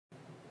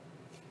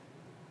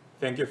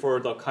Thank you for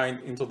the kind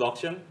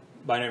introduction.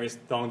 My name is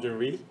Dongjoon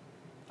Rhee.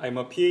 I'm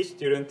a PhD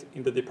student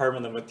in the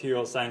Department of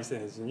Material Science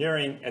and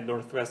Engineering at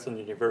Northwestern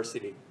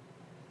University.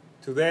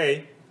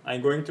 Today,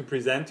 I'm going to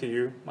present to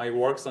you my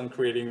works on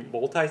creating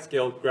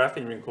multi-scale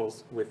graphene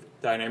wrinkles with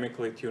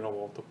dynamically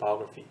tunable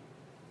topography.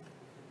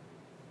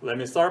 Let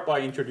me start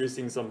by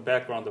introducing some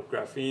background of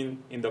graphene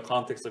in the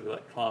context of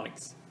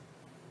electronics.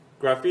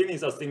 Graphene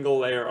is a single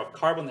layer of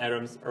carbon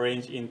atoms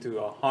arranged into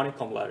a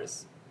honeycomb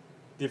lattice.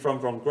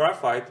 Different from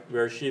graphite,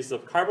 where sheets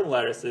of carbon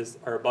lattices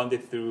are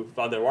bonded through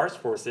van der Waals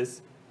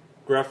forces,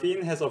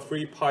 graphene has a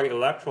free pi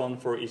electron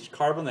for each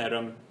carbon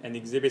atom and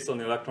exhibits an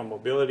electron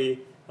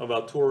mobility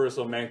about 2 orders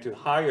of magnitude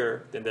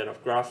higher than that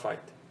of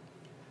graphite.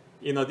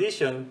 In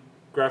addition,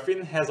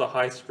 graphene has a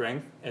high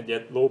strength and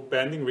yet low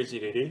bending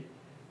rigidity,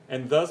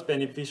 and thus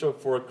beneficial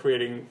for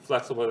creating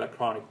flexible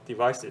electronic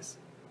devices.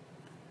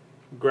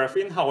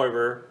 Graphene,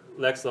 however,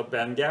 lacks a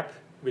band gap,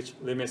 which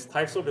limits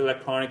types of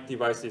electronic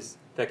devices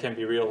that can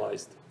be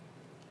realized.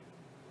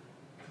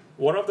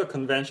 One of the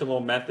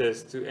conventional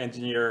methods to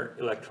engineer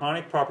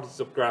electronic properties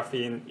of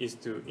graphene is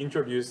to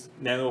introduce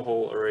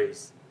nanohole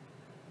arrays.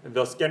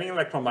 The scanning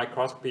electron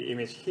microscopy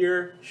image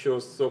here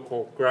shows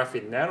so-called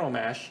graphene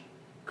nanomesh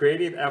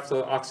created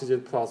after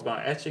oxygen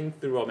plasma etching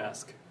through a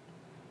mask.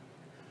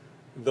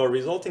 The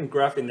resulting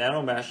graphene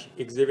nanomesh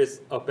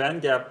exhibits a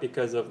band gap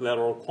because of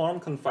lateral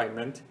quantum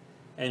confinement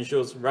and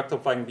shows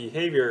rectifying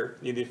behavior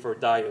needed for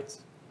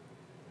diodes.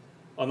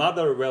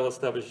 Another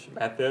well-established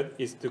method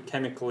is to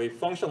chemically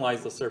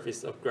functionalize the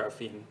surface of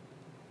graphene.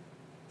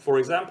 For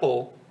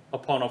example,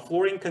 upon a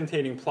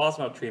fluorine-containing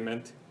plasma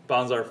treatment,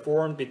 bonds are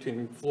formed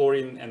between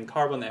fluorine and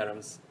carbon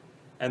atoms,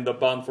 and the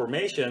bond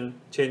formation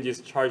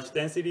changes charge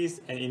densities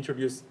and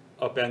introduces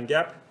a band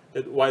gap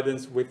that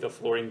widens with the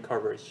fluorine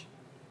coverage.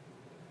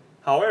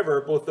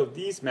 However, both of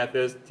these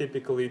methods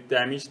typically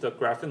damage the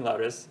graphene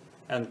lattice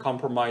and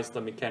compromise the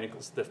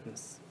mechanical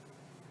stiffness.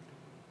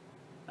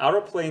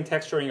 Outer plane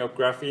texturing of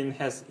graphene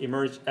has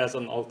emerged as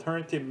an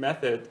alternative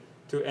method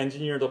to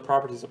engineer the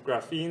properties of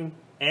graphene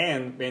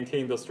and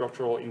maintain the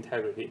structural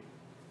integrity.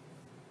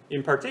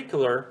 In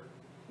particular,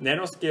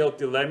 nanoscale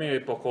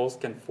delaminated buckles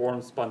can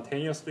form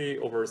spontaneously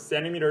over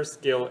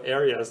centimeter-scale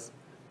areas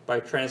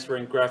by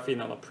transferring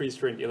graphene on a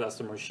pre-strained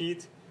elastomer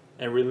sheet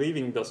and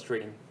relieving the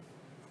strain.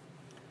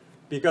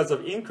 Because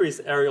of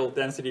increased areal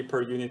density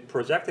per unit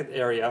projected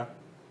area,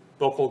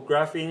 buccal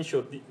graphene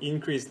showed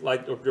increased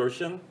light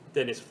absorption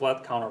than its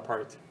flat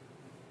counterpart.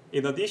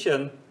 In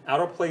addition,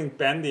 outer plane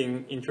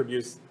bending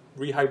introduced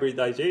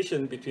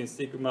rehybridization between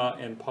sigma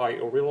and pi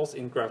orbitals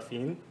in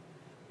graphene,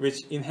 which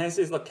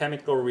enhances the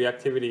chemical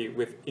reactivity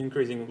with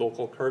increasing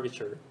local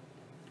curvature.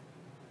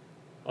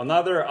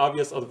 Another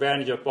obvious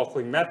advantage of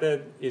buckling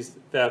method is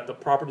that the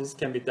properties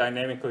can be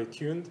dynamically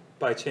tuned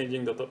by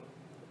changing the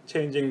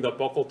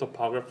buccal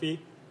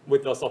topography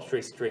with the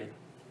substrate strain.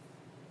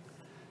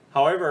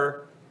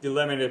 However,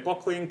 delaminated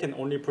buckling can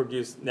only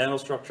produce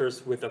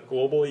nanostructures with a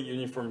globally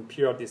uniform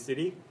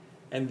periodicity,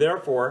 and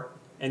therefore,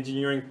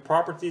 engineering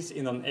properties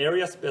in an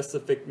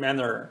area-specific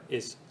manner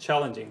is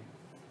challenging.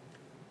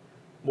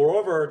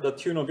 Moreover, the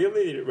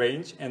tunability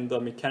range and the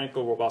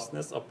mechanical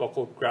robustness of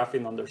buccal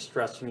graphene under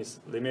stretching is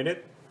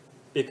limited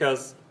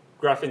because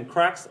graphene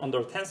cracks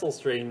under tensile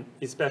strain,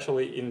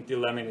 especially in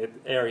delaminated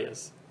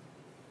areas.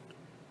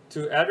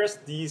 To address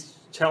these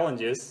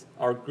challenges,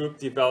 our group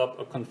developed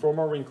a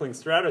conformal wrinkling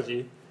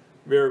strategy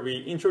where we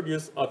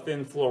introduce a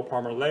thin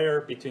fluoropolymer layer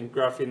between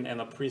graphene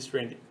and a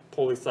pre-strained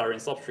polystyrene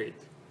substrate.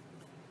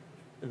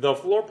 The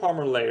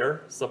fluoropolymer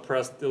layer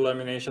suppressed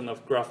delamination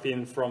of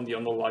graphene from the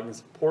underlying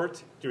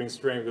support during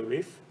strain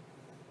relief,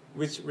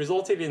 which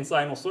resulted in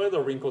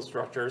sinusoidal wrinkle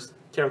structures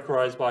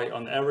characterized by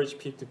an average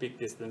peak-to-peak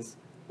distance,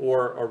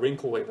 or a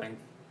wrinkle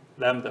wavelength,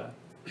 lambda.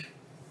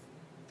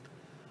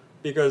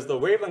 Because the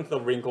wavelength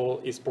of wrinkle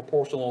is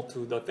proportional to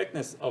the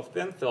thickness of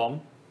thin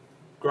film,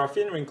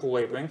 graphene wrinkle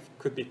wavelength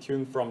could be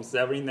tuned from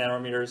 70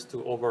 nanometers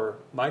to over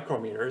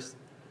micrometers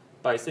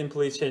by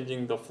simply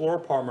changing the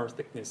fluoropolymer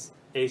thickness,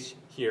 h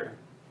here.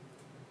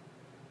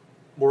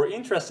 More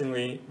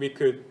interestingly, we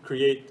could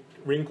create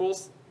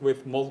wrinkles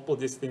with multiple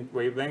distinct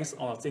wavelengths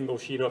on a single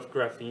sheet of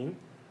graphene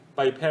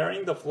by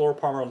pairing the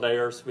fluoropolymer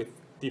layers with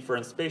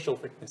different spatial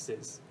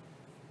thicknesses.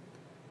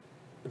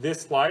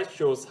 This slide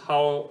shows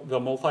how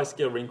the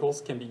multi-scale wrinkles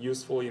can be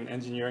useful in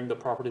engineering the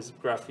properties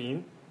of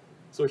graphene.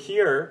 So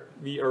here,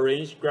 we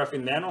arrange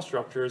graphene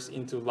nanostructures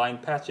into line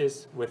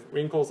patches with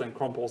wrinkles and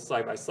crumples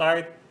side by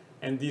side,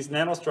 and these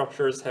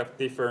nanostructures have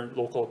different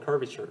local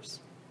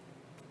curvatures.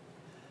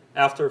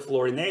 After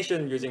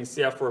fluorination using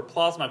CF4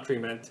 plasma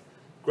treatment,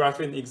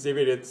 graphene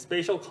exhibited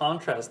spatial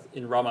contrast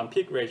in Raman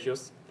peak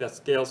ratios that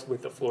scales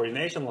with the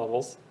fluorination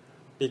levels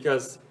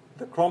because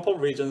the crumple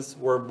regions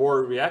were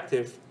more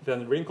reactive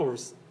than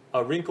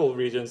wrinkle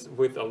regions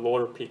with a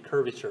lower peak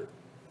curvature.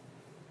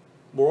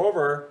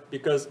 Moreover,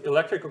 because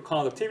electrical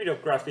conductivity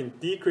of graphene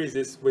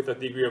decreases with a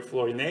degree of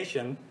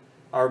fluorination,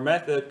 our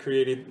method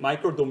created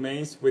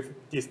microdomains with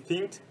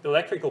distinct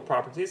electrical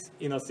properties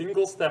in a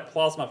single-step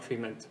plasma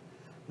treatment,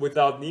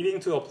 without needing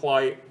to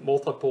apply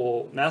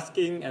multiple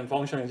masking and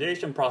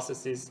functionalization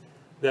processes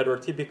that are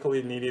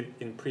typically needed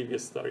in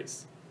previous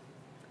studies.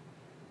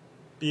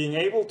 Being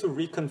able to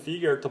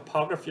reconfigure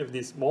topography of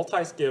these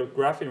multi-scale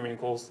graphene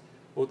wrinkles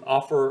would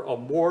offer a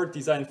more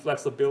design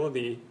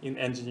flexibility in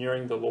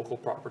engineering the local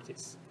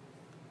properties.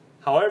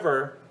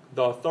 However,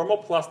 the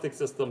thermoplastic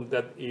system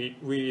that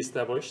we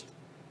established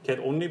can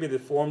only be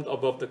deformed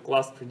above the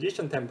glass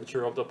transition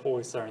temperature of the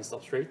polystyrene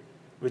substrate,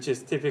 which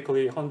is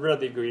typically 100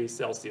 degrees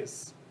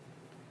Celsius.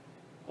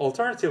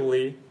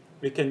 Alternatively,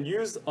 we can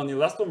use an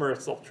elastomeric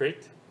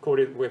substrate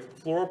coated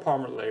with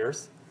fluoropolymer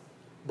layers,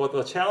 but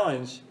the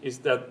challenge is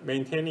that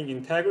maintaining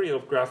integrity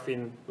of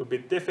graphene would be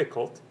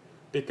difficult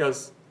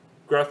because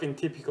graphene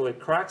typically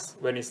cracks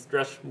when it's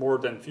stretched more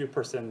than few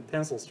percent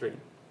tensile strain.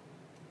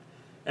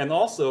 And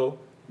also,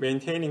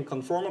 maintaining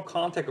conformal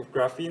contact of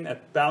graphene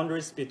at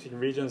boundaries between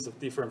regions of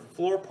different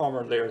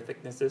fluoropolymer layer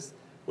thicknesses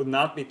would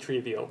not be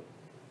trivial.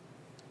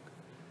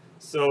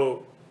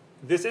 So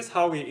this is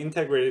how we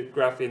integrated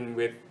graphene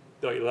with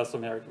the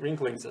elastomeric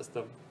wrinkling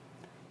system.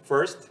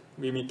 First,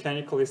 we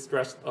mechanically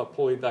stretched a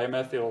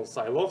polydimethyl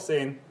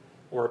siloxane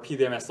or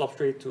PDMS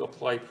substrate to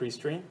apply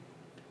pre-strain,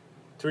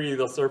 treated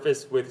the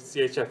surface with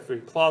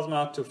CHF3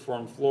 plasma to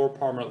form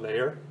fluoropolymer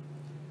layer,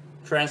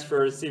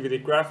 transferred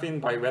CVD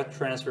graphene by wet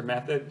transfer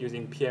method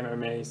using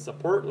PMMA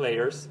support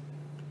layers,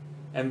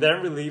 and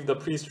then relieved the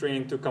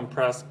pre-strain to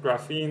compress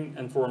graphene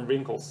and form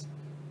wrinkles,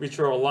 which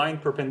are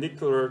aligned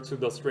perpendicular to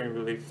the strain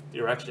relief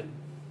direction.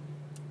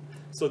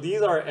 So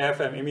these are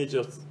AFM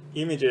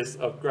images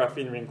of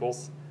graphene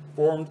wrinkles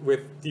formed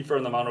with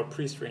different amount of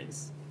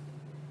pre-strains.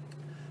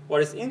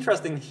 What is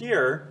interesting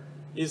here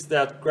is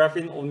that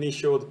graphene only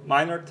showed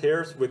minor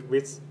tears with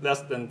widths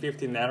less than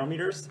 50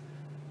 nanometers,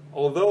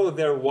 although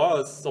there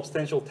was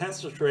substantial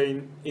tensile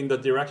strain in the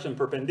direction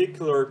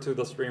perpendicular to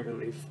the strain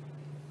relief.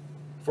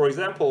 For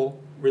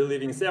example,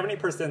 relieving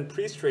 70%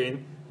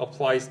 pre-strain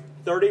applies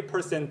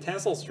 30%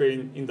 tensile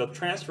strain in the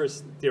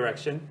transverse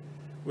direction,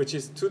 which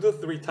is 2 to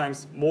 3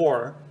 times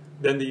more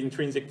than the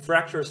intrinsic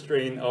fracture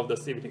strain of the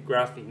CVD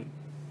graphene.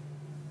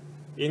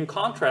 In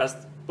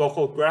contrast,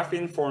 buccal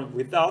graphene formed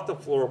without the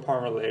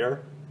fluoropolymer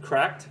layer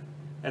cracked,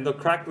 and the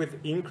crack width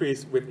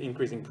increased with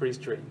increasing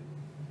pre-strain.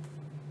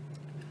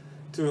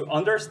 To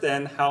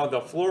understand how the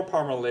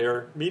fluoropolymer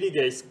layer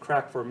mitigates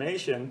crack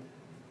formation,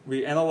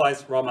 we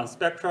analyzed Raman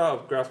spectra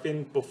of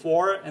graphene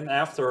before and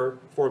after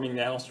forming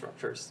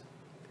nanostructures.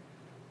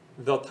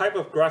 The type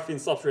of graphene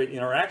substrate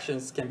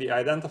interactions can be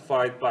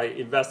identified by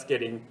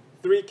investigating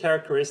 3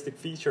 characteristic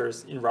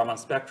features in Raman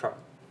spectra.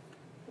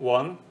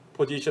 1,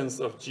 positions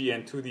of G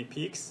and 2D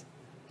peaks.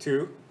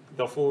 2,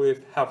 the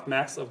full-width half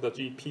max of the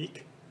G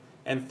peak.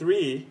 And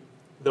 3,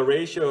 the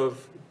ratio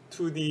of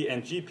 2D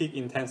and G peak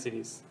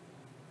intensities.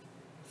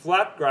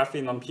 Flat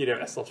graphene on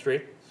PDMS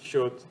substrate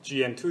showed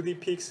G and 2D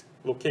peaks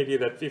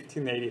located at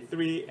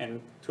 1583 and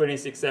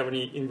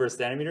 2670 inverse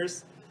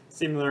nanometers,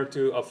 similar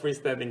to a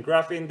freestanding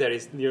graphene that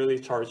is nearly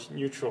charge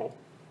neutral.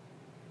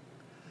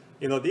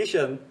 In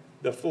addition,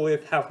 the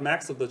full-width half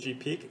max of the G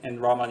peak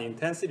and Raman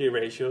intensity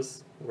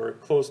ratios were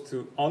close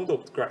to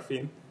undoped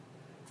graphene,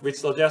 which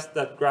suggests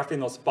that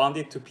graphene was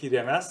bonded to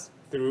PDMS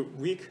through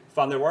weak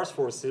van der Waals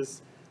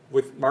forces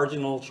with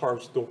marginal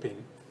charge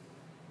doping.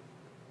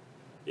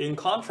 In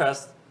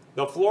contrast,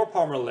 the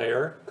fluoropolymer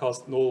layer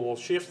caused notable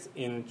shifts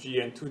in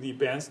G and 2D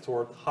bands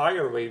toward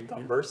higher wave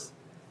numbers,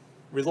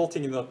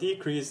 resulting in a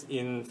decrease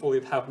in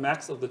full-width half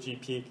max of the G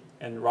peak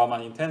and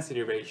Raman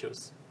intensity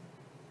ratios.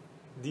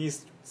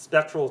 These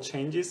spectral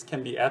changes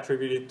can be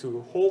attributed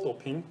to hole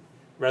doping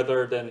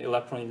rather than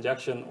electron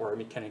injection or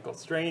mechanical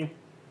strain,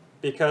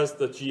 because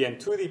the G and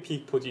 2D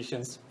peak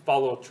positions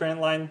follow a trend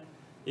line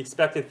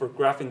expected for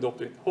graphene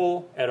doped with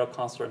hole at a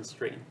constant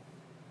strain,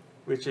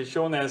 which is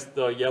shown as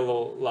the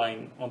yellow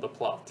line on the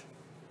plot.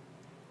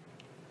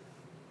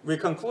 We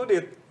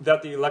concluded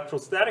that the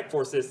electrostatic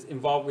forces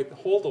involved with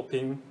hole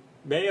doping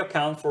may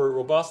account for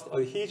robust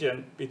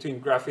adhesion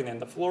between graphene and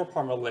the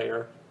fluoropolymer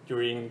layer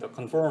during the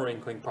conformal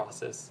wrinkling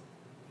process.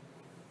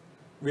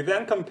 We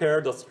then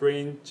compared the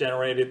strain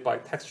generated by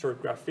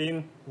textured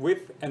graphene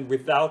with and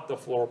without the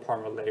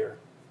fluoropolymer layer.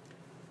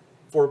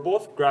 For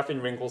both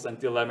graphene wrinkles and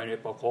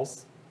delaminated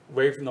buckles,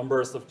 wave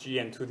numbers of G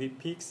and 2D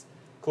peaks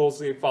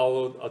closely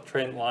followed a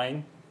trend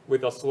line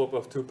with a slope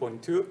of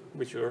 2.2,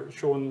 which are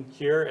shown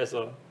here as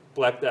a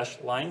black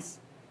dashed lines,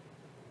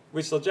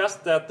 which suggests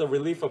that the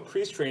relief of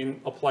pre-strain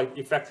applied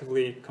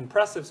effectively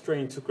compressive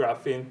strain to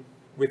graphene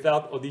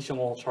without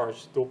additional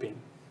charge doping.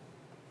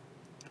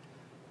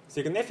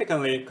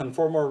 Significantly,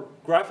 conformal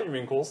graphene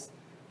wrinkles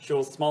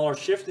show smaller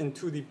shift in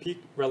 2D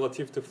peak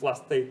relative to flat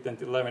state than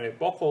delaminated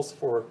buckles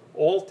for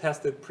all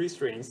tested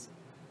pre-strains,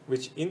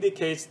 which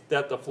indicates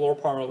that the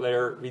fluoropolymer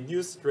layer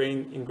reduced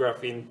strain in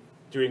graphene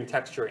during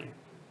texturing.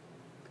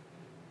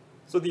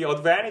 So the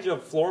advantage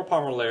of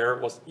fluoropolymer layer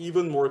was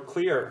even more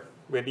clear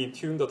when we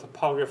tuned the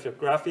topography of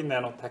graphene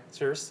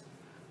nanotextures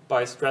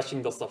by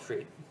stretching the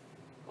substrate.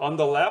 On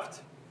the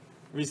left,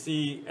 we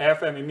see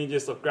AFM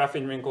images of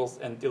graphene wrinkles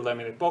and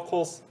delaminated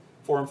buckles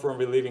formed from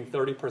relieving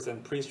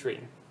 30%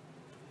 pre-strain.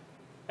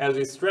 As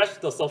we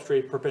stretched the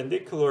substrate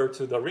perpendicular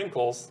to the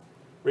wrinkles,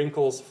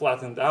 wrinkles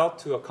flattened out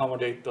to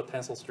accommodate the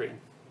tensile strain.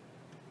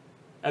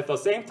 At the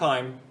same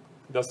time,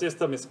 the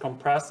system is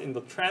compressed in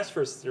the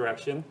transverse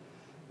direction,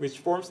 which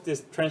forms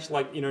these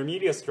trench-like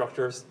intermediate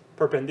structures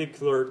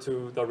perpendicular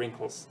to the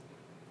wrinkles.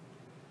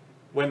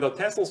 When the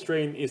tensile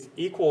strain is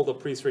equal to the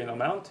pre-strain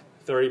amount,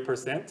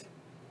 30%,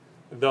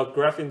 the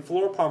graphene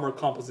fluoropolymer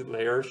composite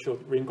layer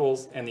showed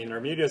wrinkles and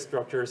intermediate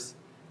structures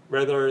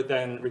rather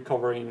than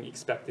recovering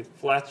expected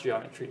flat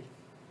geometry.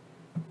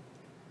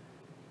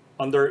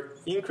 Under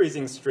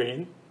increasing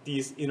strain,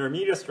 these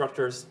intermediate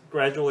structures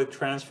gradually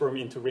transform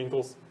into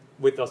wrinkles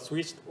with a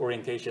switched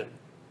orientation.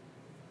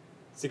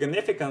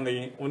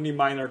 Significantly, only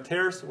minor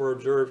tears were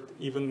observed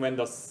even when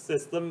the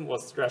system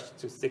was stretched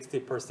to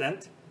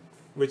 60%,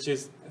 which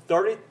is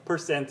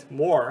 30%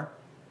 more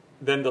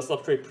than the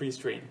substrate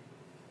pre-strain.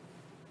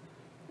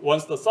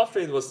 Once the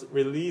substrate was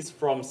released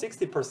from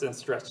 60%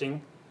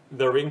 stretching,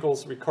 the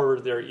wrinkles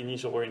recovered their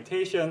initial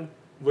orientation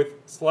with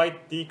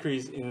slight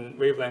decrease in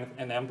wavelength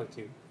and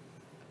amplitude.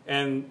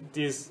 And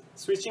this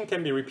switching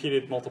can be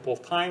repeated multiple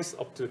times,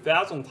 up to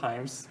 1,000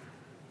 times,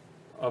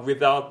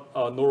 without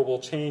a notable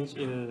change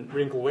in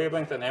wrinkle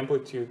wavelength and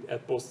amplitude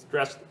at both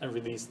stretched and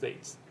released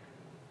states.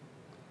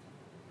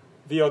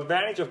 The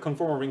advantage of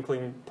conformal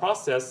wrinkling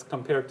process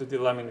compared to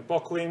delaminate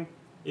buckling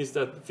is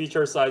that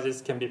feature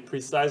sizes can be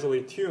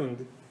precisely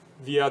tuned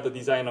via the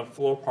design of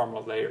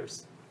fluoropolymer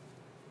layers.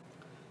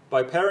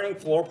 By pairing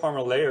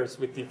fluoropolymer layers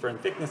with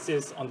different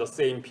thicknesses on the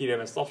same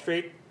PDMS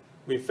substrate,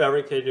 we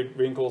fabricated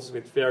wrinkles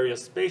with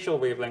various spatial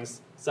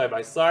wavelengths side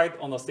by side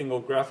on a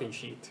single graphene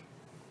sheet.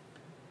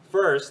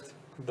 First,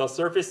 the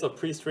surface of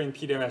pre-strained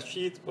PDMS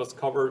sheet was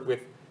covered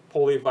with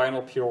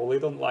polyvinyl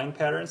pyrrolidone line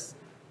patterns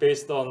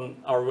based on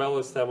our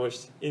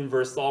well-established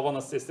inverse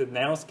solvent-assisted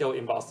nanoscale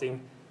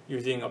embossing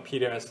using a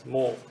PDMS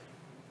mold.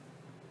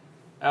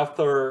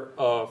 After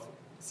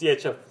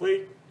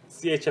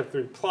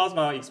CHF3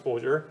 plasma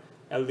exposure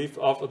and lift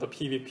off of the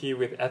PVP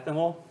with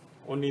ethanol,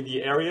 only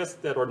the areas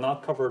that were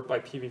not covered by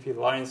PVP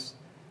lines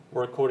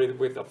were coated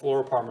with the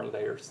fluoropolymer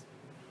layers.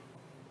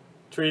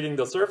 Treating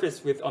the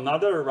surface with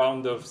another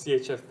round of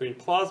CHF3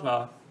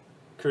 plasma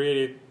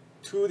created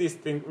two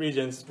distinct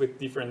regions with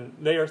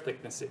different layer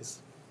thicknesses.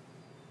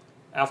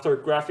 After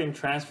graphene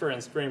transfer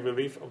and strain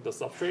relief of the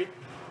substrate,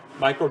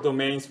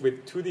 microdomains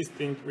with two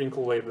distinct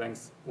wrinkle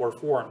wavelengths were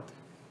formed.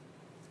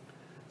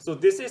 So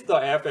this is the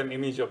AFM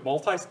image of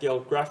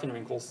multiscale graphene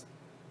wrinkles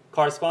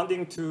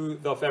corresponding to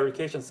the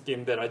fabrication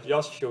scheme that I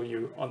just showed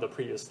you on the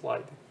previous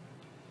slide.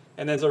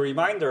 And as a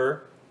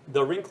reminder,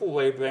 the wrinkle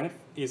wavelength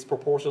is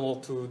proportional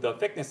to the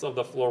thickness of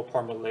the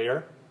fluoropolymer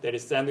layer that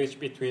is sandwiched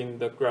between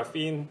the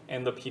graphene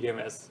and the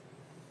PDMS.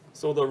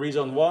 So the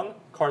region 1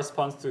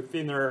 corresponds to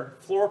thinner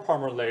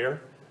fluoropolymer layer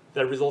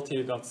that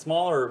resulted in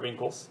smaller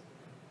wrinkles,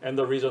 and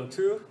the region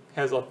 2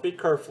 has a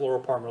thicker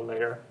fluoropolymer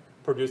layer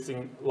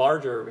producing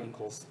larger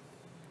wrinkles.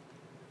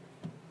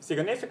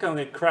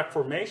 Significantly, crack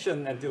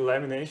formation and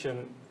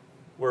delamination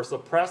were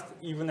suppressed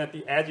even at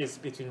the edges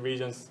between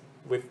regions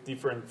with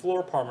different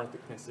fluoropolymer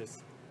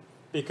thicknesses,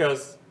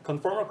 because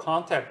conformal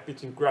contact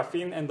between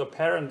graphene and the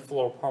parent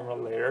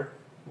fluoropolymer layer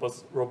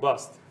was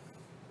robust.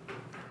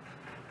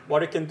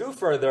 What it can do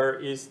further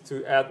is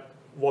to add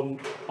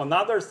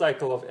another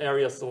cycle of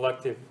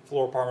area-selective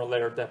fluoropolymer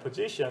layer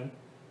deposition,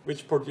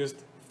 which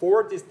produced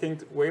 4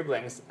 distinct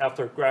wavelengths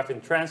after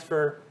graphene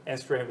transfer and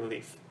strain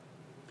relief.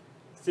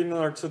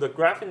 Similar to the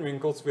graphene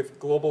wrinkles with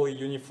globally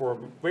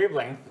uniform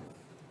wavelength,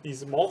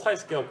 these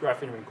multiscale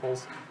graphene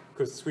wrinkles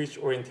could switch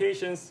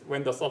orientations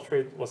when the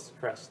substrate was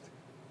stretched.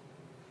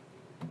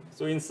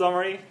 So in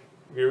summary,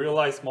 we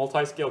realized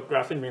multiscale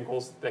graphene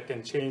wrinkles that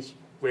can change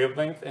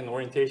wavelength and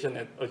orientation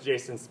at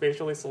adjacent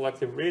spatially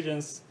selective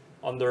regions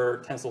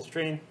under tensile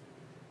strain,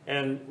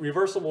 and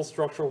reversible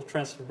structural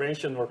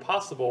transformation were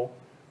possible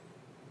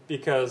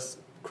because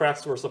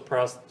cracks were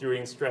suppressed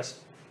during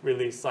stress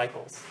release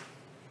cycles.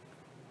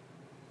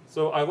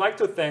 So I'd like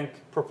to thank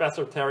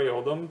Professor Terry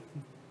Odom,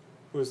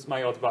 who's my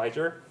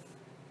advisor,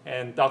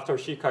 and Dr.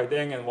 Shikai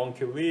Deng and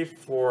Won-Kyu Lee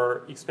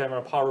for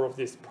experimental power of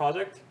this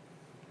project.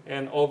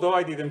 And although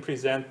I didn't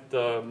present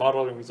the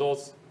modeling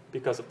results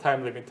because of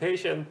time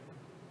limitation,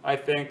 I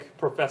thank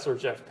Professor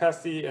Jeff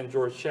Pesce and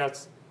George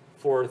Schatz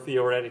for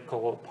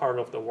theoretical part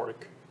of the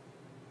work.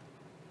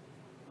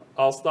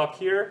 I'll stop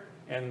here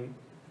and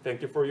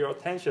thank you for your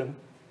attention.